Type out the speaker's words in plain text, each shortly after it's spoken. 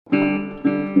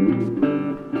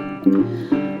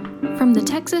From the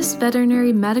Texas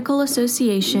Veterinary Medical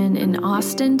Association in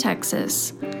Austin,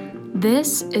 Texas,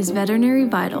 this is Veterinary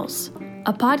Vitals,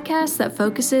 a podcast that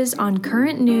focuses on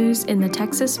current news in the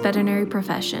Texas veterinary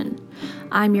profession.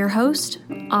 I'm your host,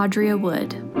 Audria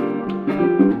Wood.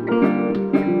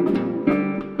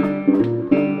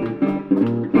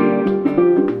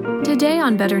 Today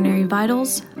on Veterinary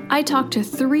Vitals, I talk to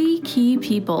three key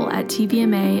people at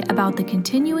TVMA about the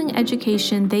continuing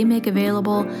education they make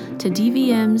available to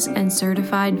DVMs and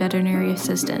certified veterinary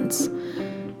assistants.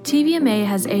 TVMA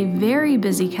has a very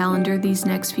busy calendar these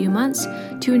next few months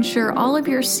to ensure all of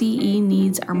your CE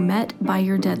needs are met by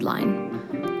your deadline.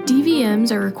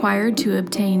 DVMs are required to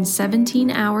obtain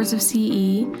 17 hours of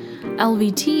CE,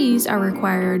 LVTs are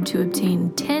required to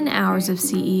obtain 10 hours of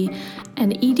CE,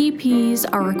 and EDPs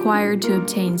are required to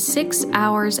obtain 6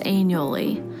 hours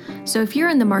annually. So if you're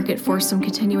in the market for some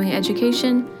continuing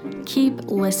education, keep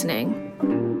listening.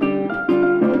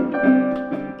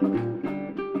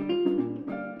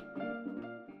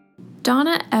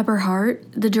 Donna Eberhardt,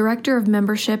 the Director of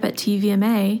Membership at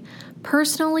TVMA,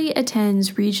 personally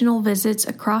attends regional visits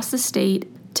across the state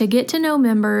to get to know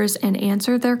members and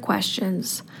answer their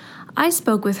questions. I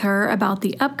spoke with her about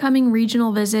the upcoming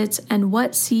regional visits and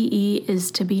what CE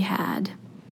is to be had.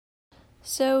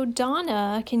 So,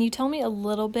 Donna, can you tell me a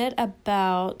little bit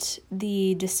about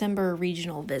the December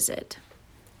regional visit?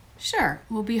 Sure.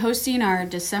 We'll be hosting our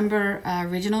December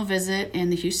regional visit in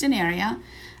the Houston area.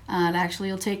 It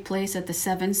actually will take place at the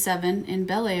 7-7 in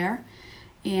Bel Air,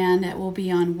 and it will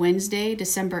be on Wednesday,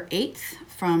 December 8th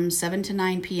from 7 to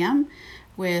 9 p.m.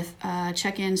 with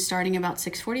check-in starting about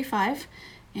 6:45.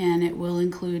 And it will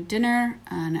include dinner,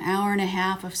 an hour and a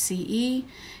half of CE,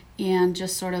 and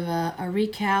just sort of a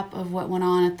recap of what went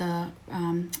on at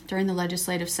during the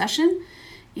legislative session,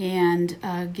 and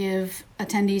give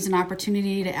attendees an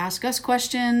opportunity to ask us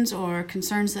questions or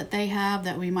concerns that they have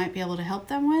that we might be able to help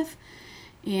them with,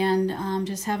 and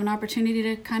just have an opportunity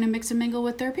to kind of mix and mingle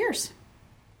with their peers.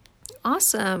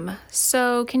 Awesome.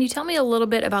 So can you tell me a little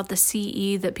bit about the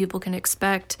CE that people can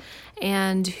expect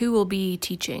and who will be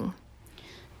teaching?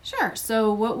 Sure.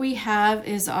 So what we have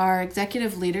is our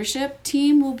executive leadership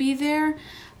team will be there.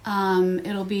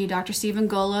 It'll be Dr. Stephen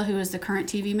Gola, who is the current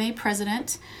TVMA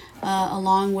president,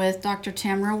 along with Dr.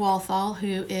 Tamara Walthall,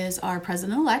 who is our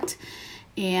president-elect.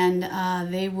 And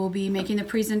they will be making the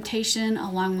presentation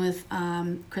along with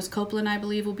Chris Copeland, I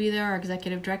believe, will be there, our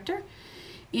executive director.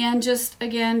 And just,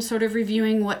 again, sort of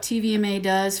reviewing what TVMA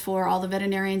does for all the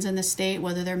veterinarians in the state,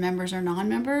 whether they're members or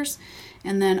non-members.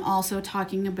 And then also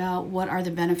talking about what are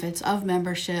the benefits of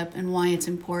membership and why it's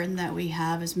important that we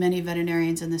have as many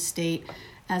veterinarians in the state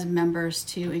as members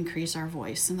to increase our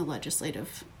voice in the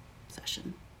legislative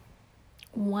session.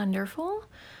 Wonderful.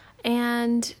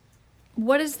 And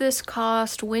what does this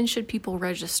cost? When should people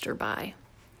register by?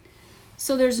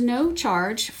 So there's no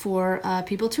charge for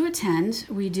people to attend.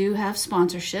 We do have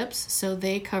sponsorships, so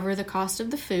they cover the cost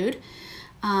of the food.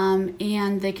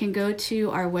 And they can go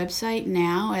to our website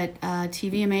now at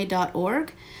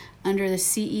tvma.org under the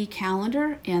CE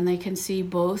calendar, and they can see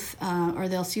both, or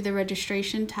they'll see the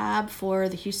registration tab for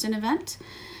the Houston event.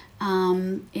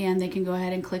 And they can go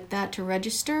ahead and click that to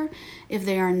register. If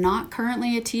they are not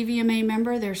currently a TVMA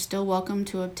member, they're still welcome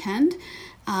to attend.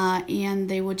 And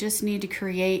they will just need to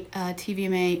create a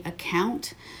TVMA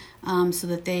account so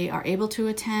that they are able to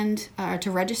attend or to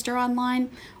register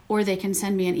online, or they can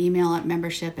send me an email at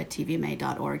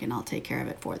membership@tvma.org and I'll take care of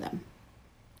it for them.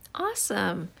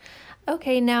 Awesome.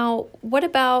 Okay, now what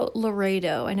about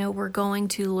Laredo? I know we're going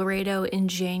to Laredo in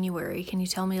January. Can you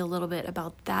tell me a little bit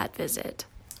about that visit?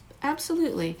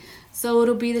 Absolutely. So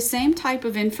it'll be the same type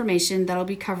of information that'll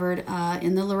be covered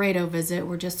in the Laredo visit.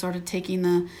 We're just sort of taking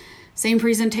the same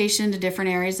presentation to different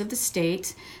areas of the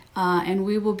state. And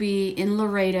we will be in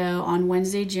Laredo on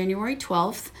Wednesday, January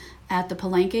 12th at the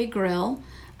Palenque Grill.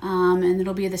 And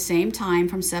it'll be at the same time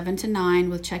from 7 to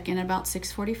 9 with check-in about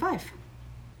 6:45.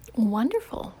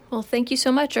 Wonderful. Well, thank you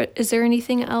so much. Is there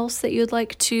anything else that you'd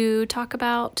like to talk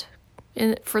about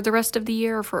for the rest of the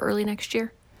year or for early next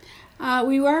year?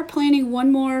 We are planning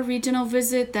one more regional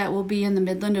visit that will be in the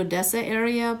Midland-Odessa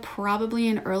area, probably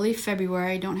in early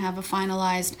February. I don't have a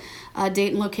finalized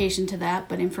date and location to that,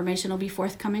 but information will be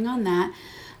forthcoming on that.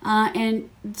 And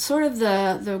sort of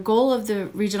the goal of the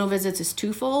regional visits is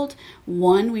twofold.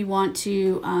 One, we want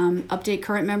to update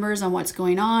current members on what's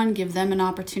going on, give them an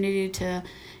opportunity to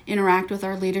interact with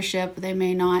our leadership they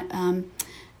may not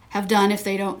have done if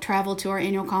they don't travel to our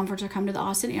annual conference or come to the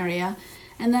Austin area.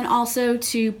 And then also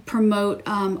to promote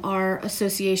our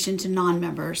association to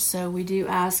non-members. So we do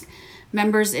ask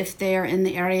members, if they're in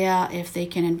the area, if they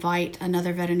can invite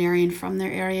another veterinarian from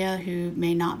their area who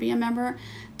may not be a member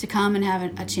to come and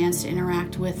have a chance to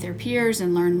interact with their peers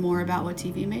and learn more about what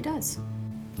TVMA does.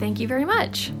 Thank you very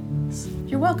much.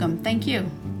 You're welcome. Thank you.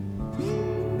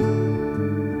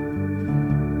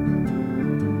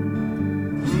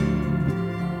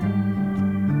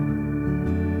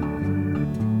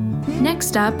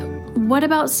 Next up, what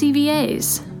about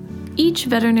CVAs? Each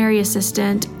veterinary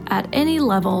assistant at any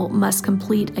level must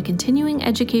complete a continuing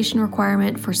education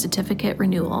requirement for certificate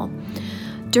renewal.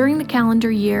 During the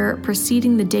calendar year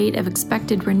preceding the date of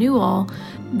expected renewal,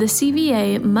 the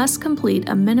CVA must complete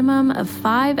a minimum of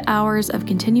 5 hours of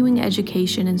continuing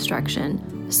education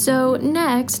instruction. So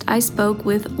next, I spoke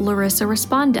with Larissa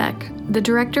Respondek, the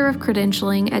Director of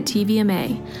Credentialing at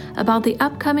TVMA, about the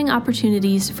upcoming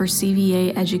opportunities for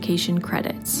CVA education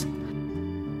credits.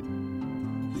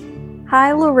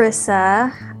 Hi,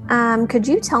 Larissa. Could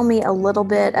you tell me a little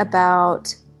bit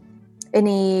about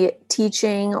any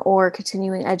teaching or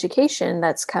continuing education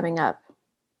that's coming up?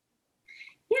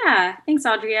 Yeah, thanks,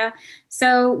 Audria.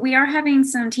 So we are having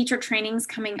some teacher trainings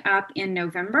coming up in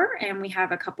November, and we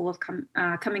have a couple of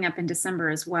coming up in December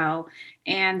as well.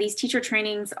 And these teacher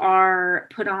trainings are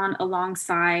put on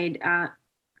alongside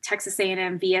Texas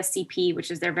A&M VSCP,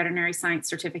 which is their Veterinary Science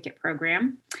Certificate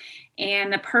Program.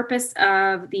 And the purpose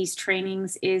of these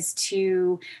trainings is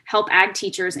to help ag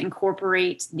teachers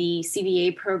incorporate the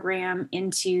CVA program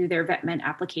into their vet med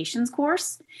applications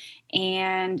course.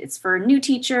 And it's for new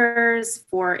teachers,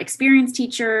 for experienced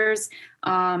teachers,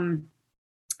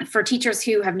 for teachers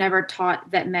who have never taught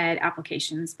vet med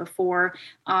applications before,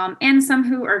 and some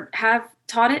who have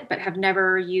taught it but have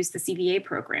never used the CVA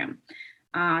program.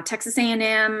 Texas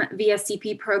A&M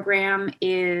VSCP program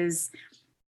is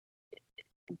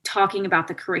talking about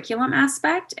the curriculum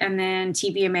aspect, and then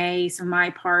TVMA, so my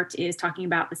part, is talking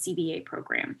about the CVA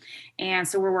program. And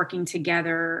so we're working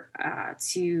together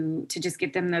to just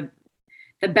get them the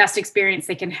best experience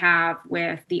they can have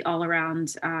with the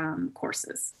all-around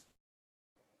courses.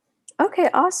 Okay,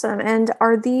 awesome. And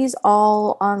are these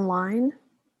all online?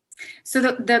 So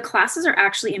the classes are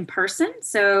actually in person.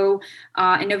 So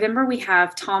in November, we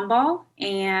have Tomball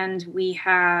and we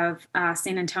have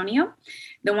San Antonio.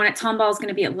 The one at Tomball is going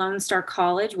to be at Lone Star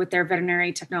College with their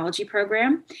veterinary technology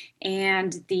program.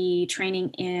 And the training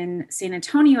in San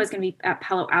Antonio is going to be at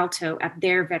Palo Alto at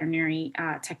their veterinary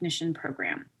technician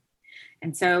program.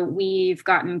 And so we've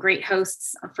gotten great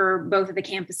hosts for both of the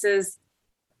campuses.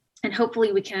 And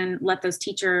hopefully we can let those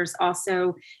teachers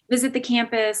also visit the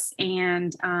campus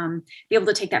and be able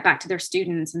to take that back to their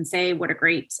students and say what a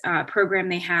great program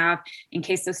they have in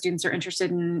case those students are interested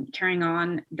in carrying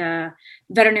on the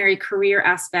veterinary career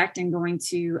aspect and going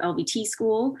to LVT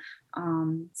school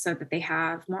so that they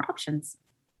have more options.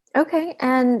 Okay.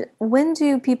 And when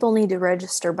do people need to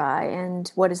register by,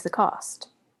 and what is the cost?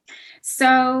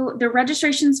 So the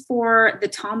registrations for the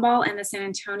Tomball and the San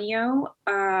Antonio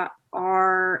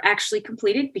are actually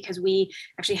completed because we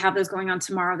actually have those going on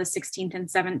tomorrow, the 16th and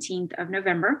 17th of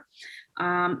November.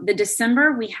 The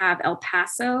December, we have El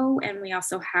Paso, and we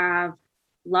also have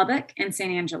Lubbock and San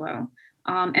Angelo.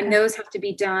 And those have to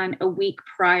be done a week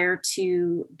prior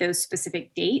to those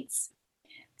specific dates.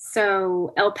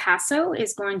 So El Paso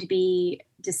is going to be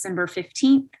December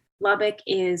 15th. Lubbock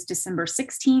is December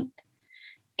 16th.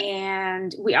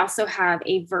 And we also have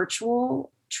a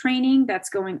virtual training that's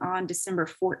going on December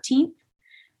 14th.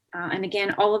 And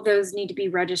again, all of those need to be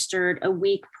registered a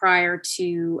week prior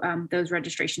to those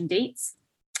registration dates.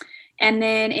 And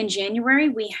then in January,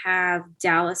 we have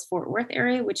Dallas-Fort Worth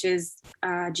area, which is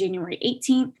January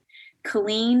 18th,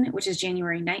 Killeen, which is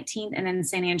January 19th, and then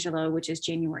San Angelo, which is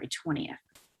January 20th.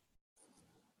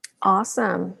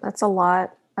 Awesome. That's a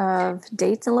lot of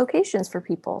dates and locations for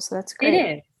people. So that's great.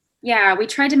 It is. Yeah, we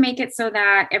tried to make it so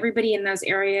that everybody in those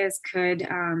areas could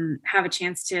have a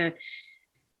chance to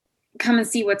come and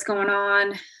see what's going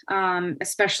on,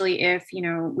 especially if,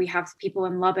 we have people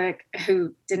in Lubbock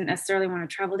who didn't necessarily want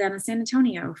to travel down to San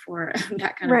Antonio for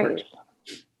that kind of work.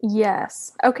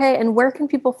 Yes. Okay. And where can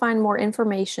people find more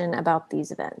information about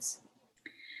these events?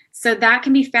 So that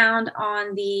can be found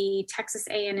on the Texas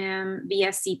A&M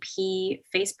VSCP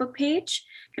Facebook page.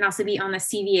 It can also be on the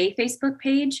CVA Facebook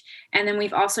page. And then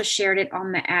we've also shared it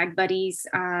on the Ag Buddies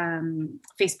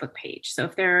Facebook page. So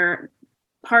if they're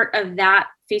part of that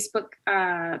Facebook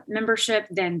membership,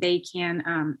 then they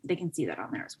can see that on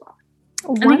there as well.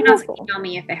 Wonderful. And they can also email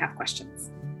me if they have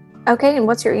questions. Okay. And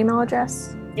what's your email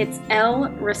address? It's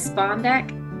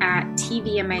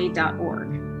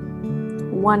lrespondek@tvma.org.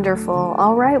 Wonderful.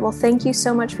 All right. Well, thank you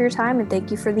so much for your time, and thank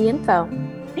you for the info.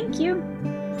 Thank you.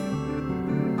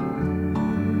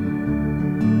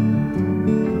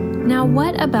 Now,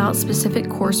 what about specific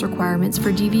course requirements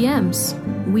for DVMs?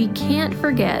 We can't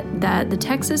forget that the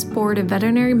Texas Board of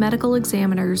Veterinary Medical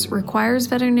Examiners requires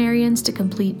veterinarians to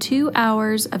complete 2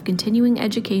 hours of continuing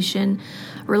education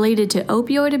related to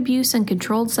opioid abuse and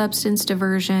controlled substance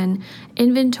diversion,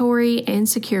 inventory, and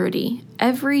security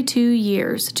every 2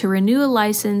 years to renew a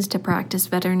license to practice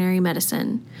veterinary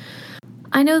medicine.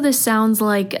 I know this sounds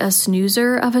like a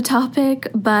snoozer of a topic,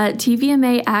 but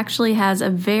TVMA actually has a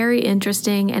very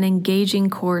interesting and engaging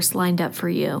course lined up for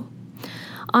you.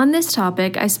 On this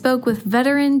topic, I spoke with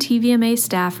veteran TVMA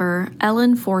staffer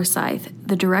Ellen Forsyth,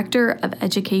 the Director of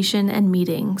Education and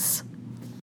Meetings.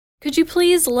 Could you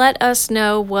please let us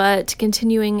know what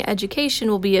continuing education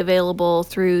will be available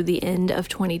through the end of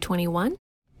 2021?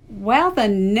 Well, the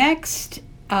next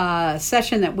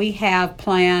session that we have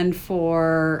planned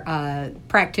for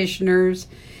practitioners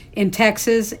in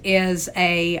Texas is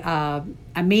a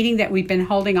meeting that we've been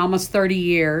holding almost 30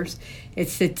 years.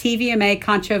 It's the TVMA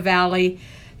Concho Valley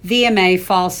VMA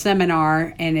Fall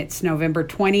Seminar, and it's November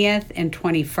 20th and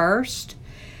 21st.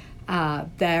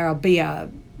 There'll be a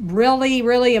really,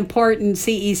 really important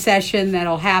CE session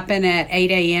that'll happen at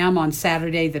 8 a.m. on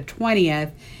Saturday the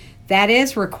 20th. That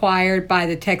is required by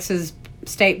the Texas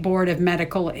State Board of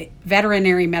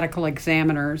Veterinary Medical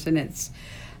Examiners, and it's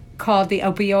called the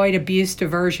Opioid Abuse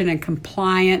Diversion and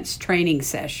Compliance Training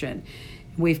Session.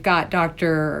 We've got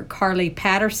Dr. Carly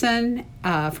Patterson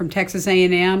from Texas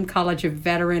A&M College of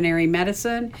Veterinary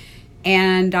Medicine,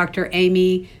 and Dr.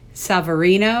 Amy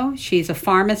Savarino. She's a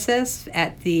pharmacist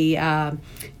at the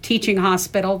teaching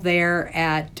hospital there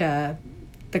at the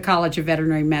College of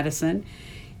Veterinary Medicine,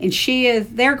 and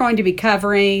they're going to be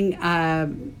covering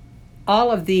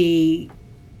all of the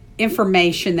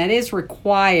information that is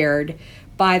required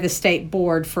by the state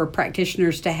board for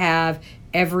practitioners to have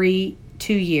every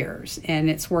 2 years, and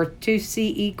it's worth 2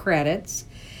 CE credits.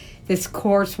 This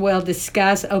course will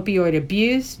discuss opioid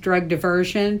abuse, drug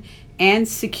diversion, and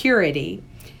security,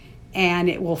 and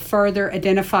it will further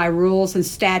identify rules and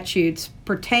statutes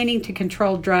pertaining to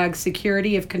controlled drugs,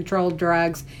 security of controlled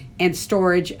drugs, and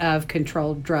storage of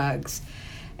controlled drugs.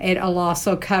 It'll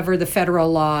also cover the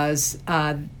federal laws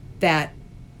that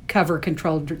cover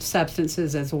controlled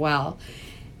substances as well.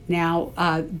 Now,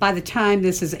 by the time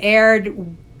this is aired,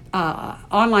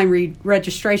 online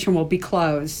registration will be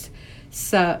closed.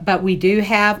 But we do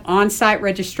have on-site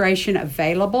registration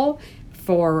available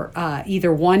for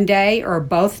either one day or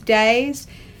both days.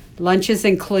 Lunch is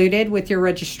included with your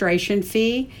registration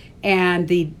fee, and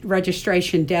the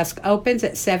registration desk opens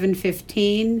at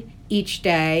 7:15 each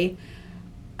day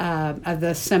of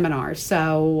the seminar.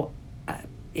 So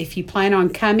if you plan on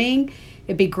coming,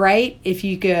 it'd be great if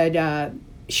you could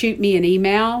shoot me an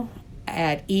email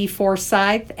at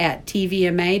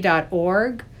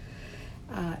eforsyth@tvma.org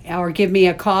or give me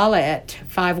a call at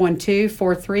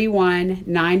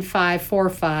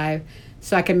 512-431-9545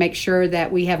 so I can make sure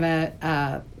that we have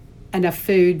enough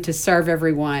food to serve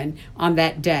everyone on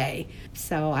that day.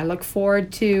 So I look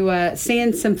forward to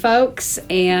seeing some folks,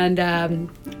 and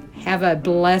have a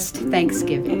blessed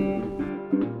Thanksgiving.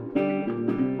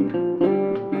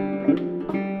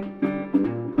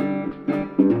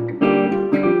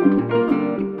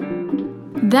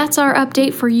 That's our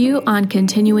update for you on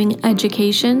continuing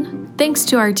education. Thanks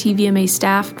to our TVMA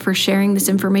staff for sharing this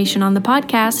information on the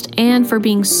podcast and for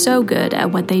being so good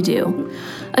at what they do.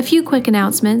 A few quick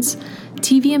announcements.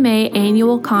 TVMA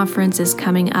Annual Conference is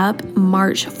coming up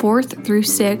March 4th through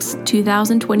 6th,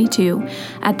 2022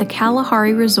 at the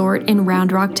Kalahari Resort in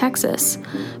Round Rock, Texas.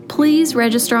 Please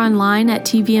register online at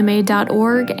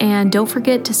tvma.org, and don't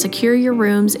forget to secure your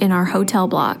rooms in our hotel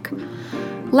block.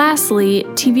 Lastly,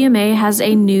 TVMA has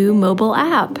a new mobile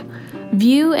app.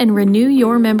 View and renew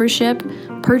your membership,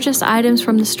 purchase items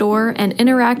from the store, and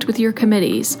interact with your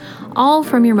committees, all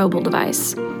from your mobile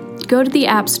device. Go to the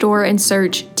App Store and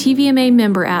search TVMA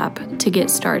Member App to get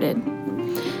started.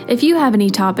 If you have any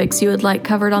topics you would like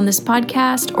covered on this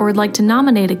podcast or would like to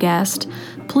nominate a guest,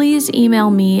 please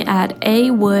email me at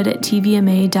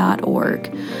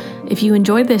awood@tvma.org. If you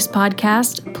enjoyed this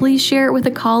podcast, please share it with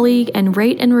a colleague and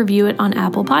rate and review it on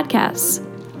Apple Podcasts.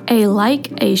 A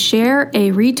like, a share,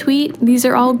 a retweet, these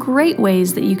are all great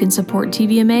ways that you can support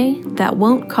TVMA that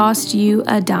won't cost you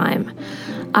a dime.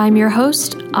 I'm your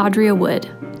host, Audria Wood.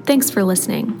 Thanks for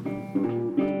listening.